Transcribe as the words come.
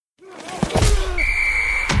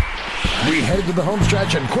We head to the home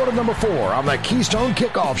stretch in quarter number 4 on the Keystone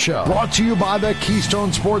Kickoff Show. Brought to you by the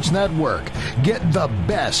Keystone Sports Network. Get the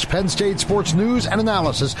best Penn State sports news and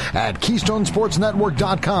analysis at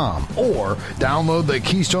KeystoneSportsNetwork.com or download the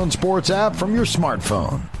Keystone Sports app from your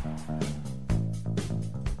smartphone.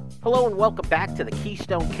 Hello and welcome back to the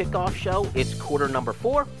Keystone Kickoff Show. It's quarter number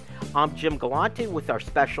 4. I'm Jim Galante with our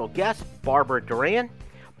special guest, Barbara Doran.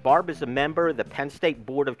 Barb is a member of the Penn State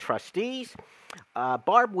Board of Trustees.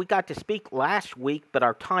 Barb, we got to speak last week, but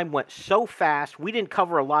our time went so fast, we didn't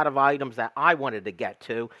cover a lot of items that I wanted to get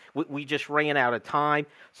to. We just ran out of time.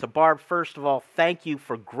 So, Barb, first of all, thank you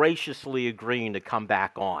for graciously agreeing to come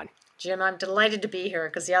back on. Jim, I'm delighted to be here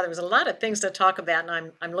because, there was a lot of things to talk about,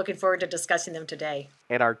 and I'm looking forward to discussing them today.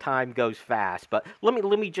 And our time goes fast. But let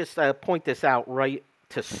me just point this out right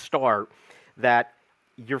to start, that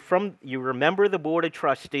you're a member of the Board of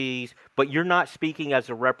Trustees, but you're not speaking as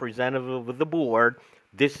a representative of the board.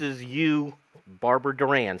 This is you, Barbara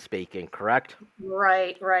Doran, speaking, correct?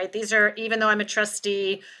 Right. These are, even though I'm a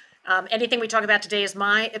trustee, anything we talk about today is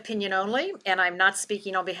my opinion only, and I'm not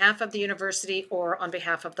speaking on behalf of the university or on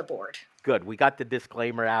behalf of the board. Good. We got the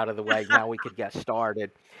disclaimer out of the way. Now we could get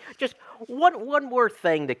started. Just one more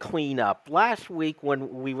thing to clean up. Last week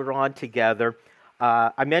when we were on together,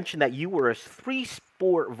 I mentioned that you were a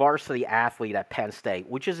 3-sport varsity athlete at Penn State,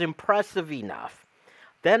 which is impressive enough.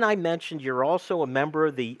 Then I mentioned you're also a member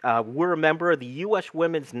of we're a member of the U.S.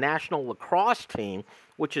 Women's National Lacrosse Team,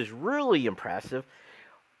 which is really impressive.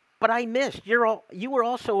 But I missed, you were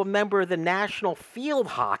also a member of the National Field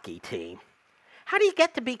Hockey Team. How do you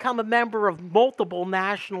get to become a member of multiple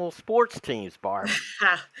national sports teams, Barb?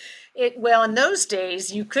 Well, in those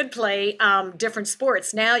days, you could play different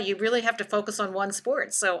sports. Now you really have to focus on one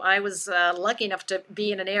sport. So I was lucky enough to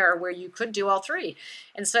be in an era where you could do all three.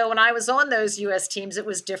 And so when I was on those U.S. teams, it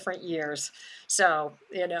was different years. So,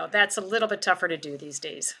 that's a little bit tougher to do these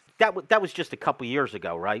days. That was just a couple years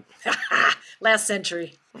ago, right? Last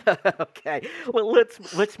century. Okay. Well,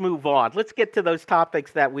 let's move on. Let's get to those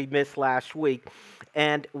topics that we missed last week.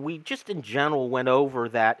 And we just in general went over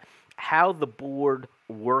that how the board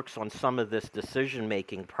works on some of this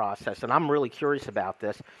decision-making process. And I'm really curious about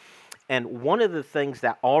this. And one of the things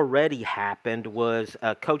that already happened was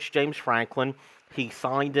Coach James Franklin, he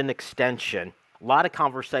signed an extension. A lot of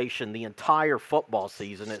conversation the entire football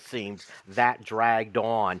season, it seemed, that dragged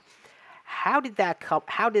on. How did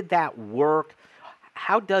that work?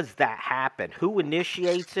 How does that happen? Who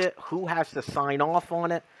initiates it? Who has to sign off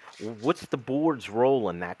on it? What's the board's role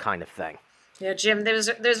in that kind of thing? Yeah, Jim, those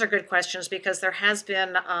are good questions because there has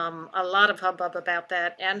been a lot of hubbub about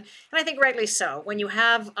that, and I think rightly so. When you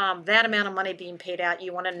have that amount of money being paid out,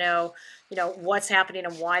 you want to know, what's happening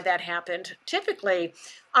and why that happened. Typically,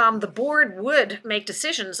 the board would make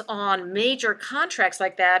decisions on major contracts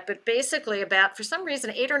like that, but basically for some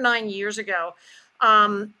reason, 8 or 9 years ago,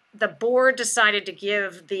 the board decided to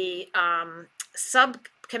give the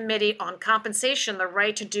subcommittee on compensation the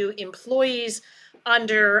right to do employees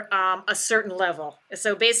under a certain level.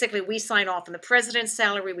 So basically, we sign off on the president's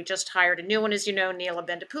salary. We just hired a new one, as you know, Neela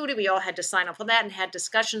Bendapudi. We all had to sign off on that and had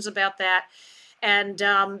discussions about that. And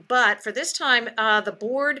but for this time, the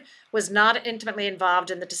board was not intimately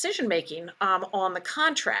involved in the decision-making on the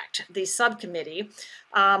contract. The subcommittee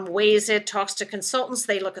weighs it, talks to consultants.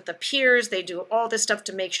 They look at the peers. They do all this stuff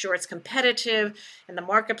to make sure it's competitive in the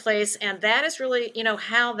marketplace. And that is really,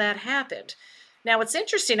 how that happened. Now, what's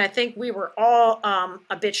interesting, I think we were all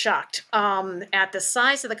a bit shocked at the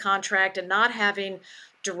size of the contract and not having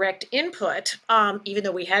direct input, even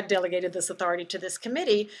though we had delegated this authority to this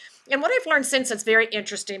committee. And what I've learned since, it's very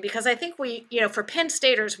interesting because I think we, for Penn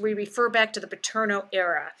Staters, we refer back to the Paterno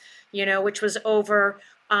era, which was over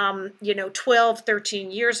 12,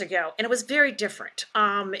 13 years ago. And it was very different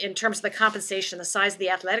in terms of the compensation, the size of the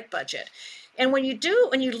athletic budget. And when you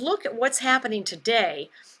look at what's happening today,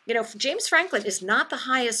 James Franklin is not the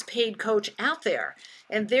highest paid coach out there.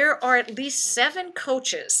 And there are at least 7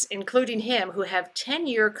 coaches, including him, who have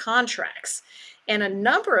 10-year contracts. And a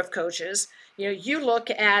number of coaches, you look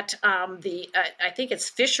at I think it's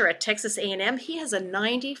Fisher at Texas A&M, he has a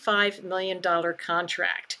 $95 million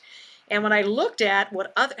contract. And when I looked at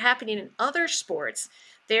what happening in other sports,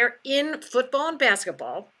 they're in football and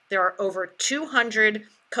basketball, there are over 200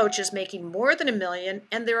 coaches making more than $1 million,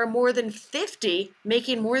 and there are more than 50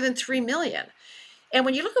 making more than $3 million. And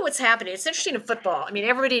when you look at what's happening, it's interesting in football. I mean,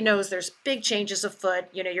 everybody knows there's big changes afoot.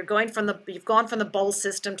 You've gone from the bowl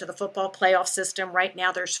system to the football playoff system. Right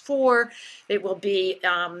now, there's 4. It will be,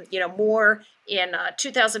 more in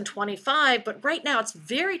 2025. But right now, it's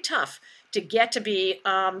very tough to get to be,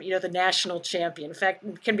 the national champion. In fact,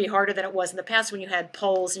 it can be harder than it was in the past when you had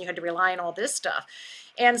polls and you had to rely on all this stuff.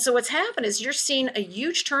 And so what's happened is you're seeing a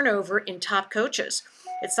huge turnover in top coaches.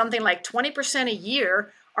 It's something like 20% a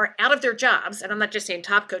year are out of their jobs. And I'm not just saying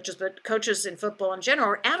top coaches, but coaches in football in general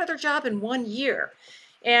are out of their job in 1 year.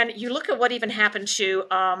 And you look at what even happened to,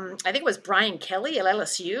 I think it was Brian Kelly at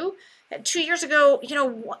LSU. 2 years ago,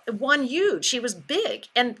 won huge. He was big.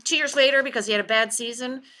 And 2 years later, because he had a bad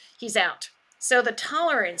season, he's out. So the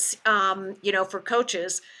tolerance, for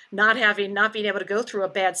coaches not being able to go through a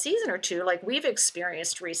bad season or two, like we've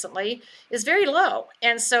experienced recently, is very low.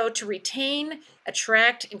 And so to retain,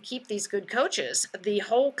 attract, and keep these good coaches, the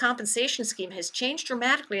whole compensation scheme has changed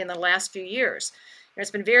dramatically in the last few years. And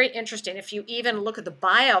it's been very interesting. If you even look at the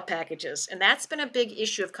buyout packages, and that's been a big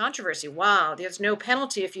issue of controversy. Wow, there's no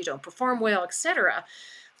penalty if you don't perform well, etc.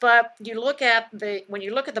 But when you look at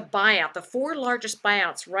the buyout, the 4 largest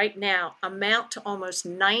buyouts right now amount to almost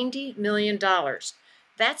 $90 million.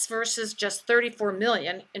 That's versus just $34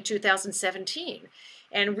 million in 2017.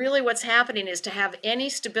 And really what's happening is to have any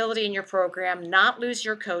stability in your program, not lose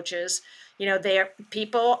your coaches. They are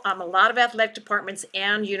people, a lot of athletic departments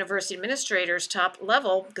and university administrators, top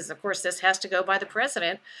level, because of course this has to go by the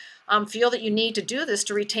president, feel that you need to do this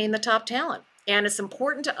to retain the top talent. And it's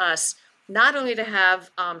important to us not only to have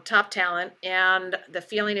top talent, and the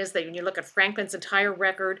feeling is that when you look at Franklin's entire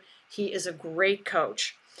record, he is a great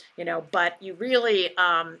coach. But you really,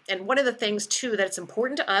 and one of the things too that it's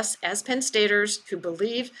important to us as Penn Staters who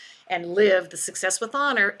believe and live the success with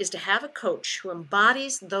honor is to have a coach who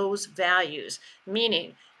embodies those values,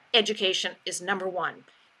 meaning education is number one.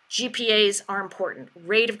 GPAs are important.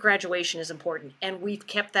 Rate of graduation is important. And we've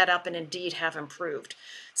kept that up and indeed have improved.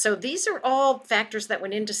 So these are all factors that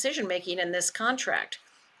went in decision making in this contract.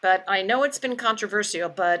 But I know it's been controversial,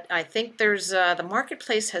 but I think the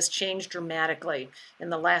marketplace has changed dramatically in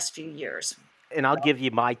the last few years. And I'll give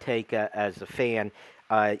you my take as a fan.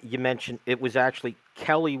 You mentioned it was actually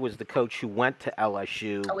Kelly was the coach who went to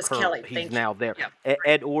LSU. Oh, it was Kelly. He's now there. Yeah.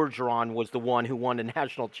 Ed Orgeron was the one who won the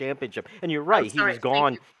national championship. And you're right, he was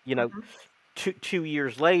gone, 2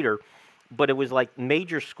 years later. But it was like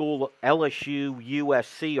major school, LSU,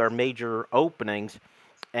 USC are major openings,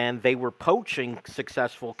 and they were poaching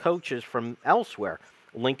successful coaches from elsewhere.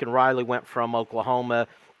 Lincoln Riley went from Oklahoma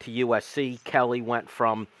to USC. Kelly went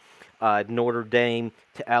from Notre Dame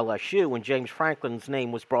to LSU, and James Franklin's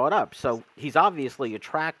name was brought up. So he's obviously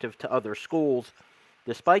attractive to other schools.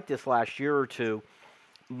 Despite this last year or two,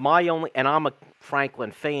 and I'm a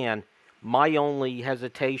Franklin fan, my only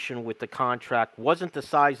hesitation with the contract wasn't the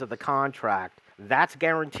size of the contract. That's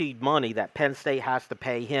guaranteed money that Penn State has to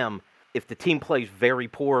pay him if the team plays very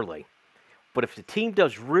poorly. But if the team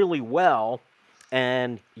does really well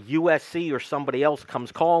and USC or somebody else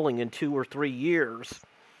comes calling in 2 or 3 years,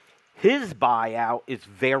 his buyout is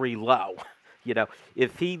very low.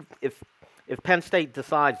 If Penn State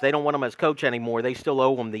decides they don't want him as coach anymore, they still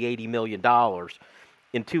owe him the $80 million.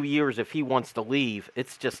 In 2 years, if he wants to leave,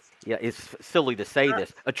 it's just, it's silly to say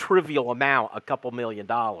this, a trivial amount, a couple $1 million.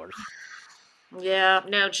 Yeah,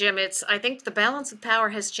 no, Jim, I think the balance of power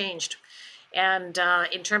has changed. And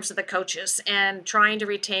in terms of the coaches and trying to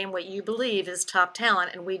retain what you believe is top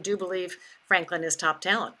talent. And we do believe Franklin is top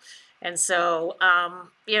talent. And so,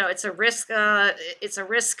 it's a risk. That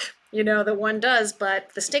one does,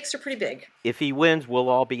 but the stakes are pretty big. If he wins, we'll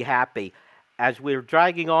all be happy. As we're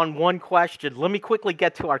dragging on one question, let me quickly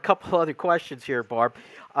get to our couple other questions here, Barb.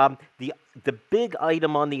 The big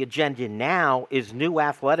item on the agenda now is new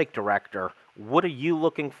athletic director. What are you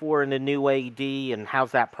looking for in the new AD, and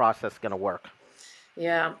how's that process going to work?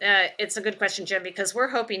 Yeah, it's a good question, Jim, because we're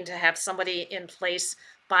hoping to have somebody in place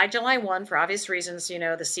by July 1 for obvious reasons.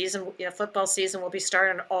 The season, football season will be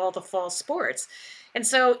starting on all the fall sports. And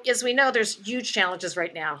so, as we know, there's huge challenges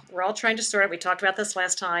right now. We're all trying to sort out, we talked about this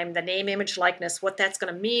last time, the name, image, likeness, what that's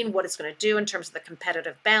going to mean, what it's going to do in terms of the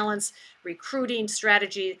competitive balance, recruiting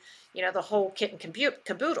strategy, the whole kit and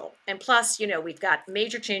caboodle. And plus, we've got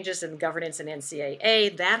major changes in governance and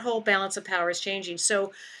NCAA. That whole balance of power is changing.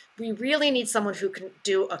 So we really need someone who can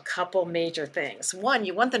do a couple major things. One,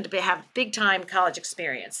 you want them to have big-time college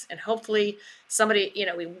experience. And hopefully somebody,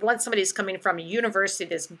 we want somebody who's coming from a university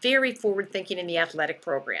that's very forward-thinking in the athletic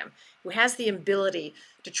program, who has the ability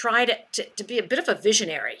to try to be a bit of a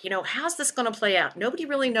visionary. How's this going to play out? Nobody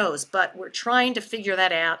really knows, but we're trying to figure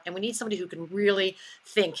that out. And we need somebody who can really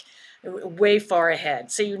think way far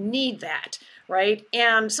ahead. So you need that, right?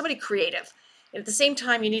 And somebody creative. And at the same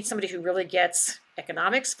time, you need somebody who really gets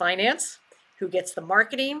economics, finance, who gets the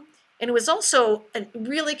marketing, and who is also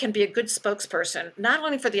really can be a good spokesperson, not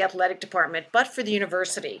only for the athletic department, but for the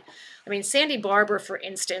university. mean, Sandy Barber, for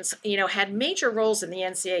instance, had major roles in the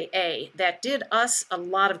NCAA that did us a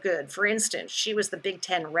lot of good. For instance, she was the Big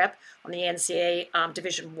Ten rep on the NCAA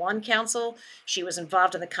Division I Council. She was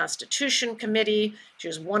involved in the Constitution Committee. She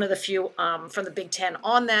was one of the few from the Big Ten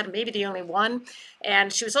on that, maybe the only one.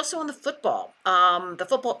 And she was also on the football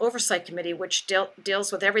oversight committee, which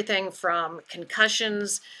deals with everything from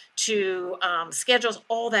concussions to schedules,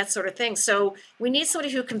 all that sort of thing. So we need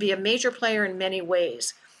somebody who can be a major player in many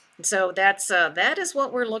ways. And so that is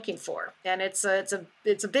what we're looking for, and it's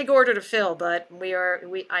a big order to fill. But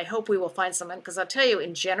I hope we will find someone, because I'll tell you,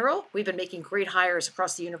 in general, we've been making great hires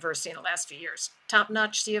across the university in the last few years.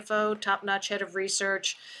 Top-notch CFO, top-notch head of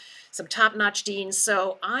research, some top-notch deans.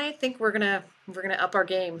 So I think we're gonna up our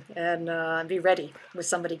game and be ready with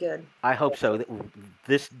somebody good. I hope so.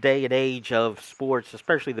 This day and age of sports,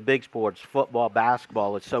 especially the big sports, football,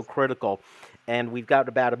 basketball, is so critical. And we've got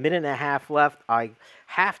about a minute and a half left. I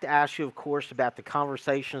have to ask you, of course, about the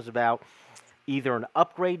conversations about either an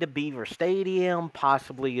upgrade to Beaver Stadium,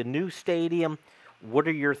 possibly a new stadium. What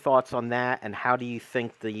are your thoughts on that, and how do you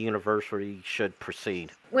think the university should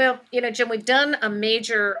proceed? Well, Jim, we've done a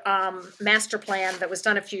major master plan that was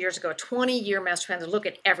done a few years ago, a 20-year master plan to look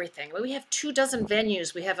at everything. We have 24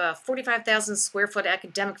 venues. We have a 45,000 square foot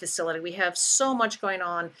academic facility. We have so much going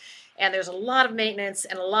on, and there's a lot of maintenance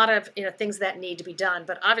and a lot of things that need to be done.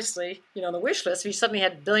 But obviously, the wish list, if you suddenly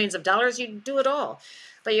had billions of dollars, you'd do it all.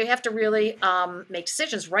 But you have to really make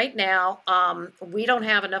decisions. Right now, we don't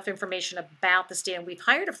have enough information about the stadium. We've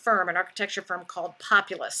hired a firm, an architecture firm called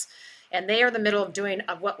Populous, and they are in the middle of doing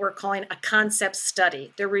what we're calling a concept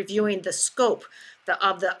study. They're reviewing the scope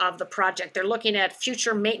of the project. They're looking at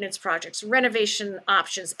future maintenance projects, renovation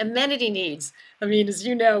options, amenity needs. I mean, as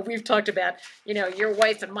you know, we've talked about, your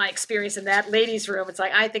wife and my experience in that ladies' room. It's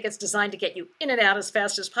like, I think it's designed to get you in and out as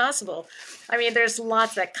fast as possible. I mean, there's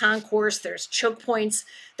lots, that concourse, there's choke points.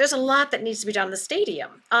 There's a lot that needs to be done in the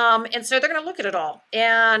stadium. And so they're going to look at it all.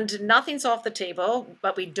 And nothing's off the table,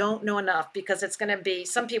 but we don't know enough, because it's going to be,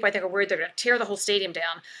 some people I think are worried they're going to tear the whole stadium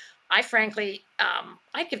down. I frankly,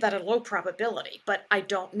 I give that a low probability, but I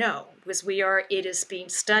don't know, because it is being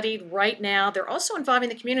studied right now. They're also involving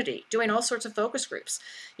the community, doing all sorts of focus groups,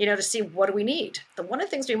 to see what do we need. One of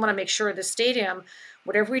the things we want to make sure the stadium,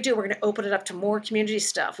 whatever we do, we're going to open it up to more community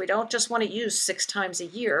stuff. We don't just want to use 6 times a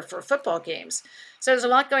year for football games. So there's a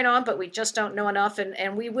lot going on, but we just don't know enough,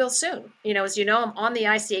 and we will soon. As you know, I'm on the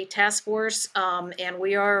ICA task force, and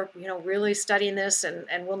we are, really studying this,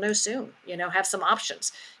 and we'll know soon, have some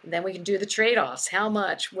options. And then we can do the trade-offs, how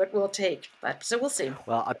much, what will it take. So we'll see.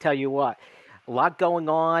 Well, I'll tell you what, a lot going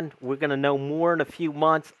on. We're going to know more in a few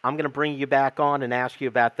months. I'm going to bring you back on and ask you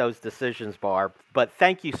about those decisions, Barb. But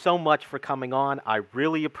thank you so much for coming on. I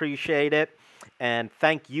really appreciate it. And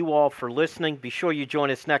thank you all for listening. Be sure you join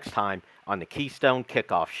us next time on the Keystone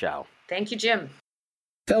Kickoff Show. Thank you, Jim.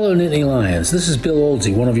 Fellow Nittany Lions, this is Bill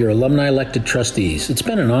Oldsey, one of your alumni-elected trustees. It's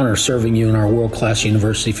been an honor serving you in our world-class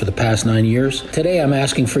university for the past 9 years. Today, I'm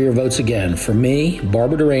asking for your votes again for me,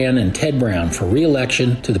 Barbara Doran, and Ted Brown for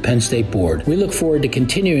re-election to the Penn State Board. We look forward to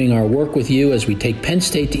continuing our work with you as we take Penn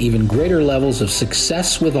State to even greater levels of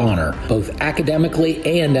success with honor, both academically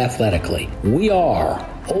and athletically. We are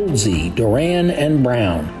Oldsey, Doran, and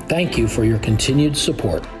Brown. Thank you for your continued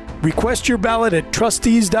support. Request your ballot at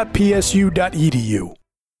trustees.psu.edu.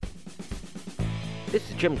 This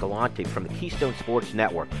is Jim Galante from the Keystone Sports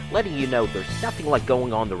Network, letting you know there's nothing like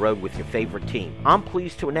going on the road with your favorite team. I'm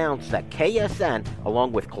pleased to announce that KSN,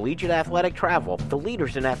 along with Collegiate Athletic Travel, the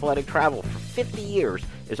leaders in athletic travel for 50 years,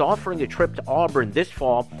 is offering a trip to Auburn this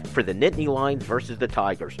fall for the Nittany Lions versus the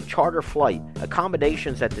Tigers. Charter flight,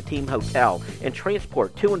 accommodations at the team hotel, and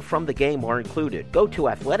transport to and from the game are included. Go to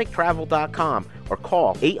athletictravel.com or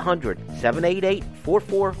call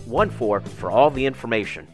 800-788-4414 for all the information.